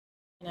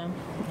No.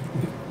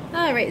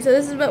 Alright, so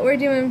this is what we're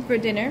doing for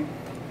dinner.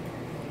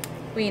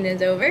 Queen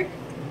is over.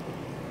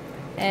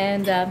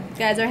 And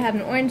guys are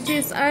having orange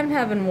juice, I'm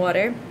having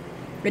water.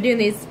 We're doing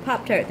these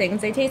Pop-Tart things.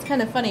 They taste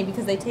kind of funny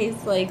because they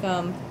taste like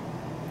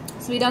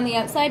sweet on the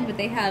outside, but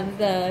they have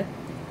the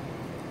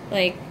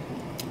like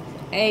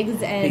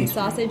eggs and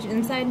sausage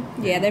inside.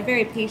 Yeah, they're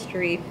very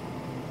pastry,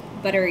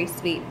 buttery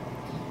sweet.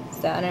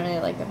 So I don't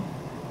really like them.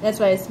 That's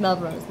why I smelled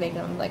when I was making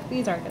them. I'm like,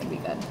 these aren't going to be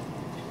good.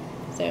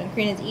 So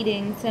Karina's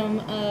eating some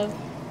of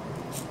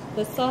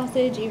the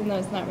sausage, even though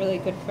it's not really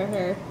good for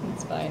her.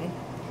 It's fine.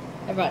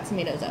 I brought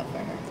tomatoes out for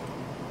her.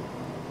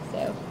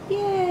 So,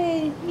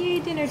 yay! Yay,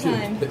 dinner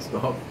time. Pissed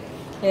off.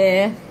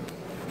 Yeah.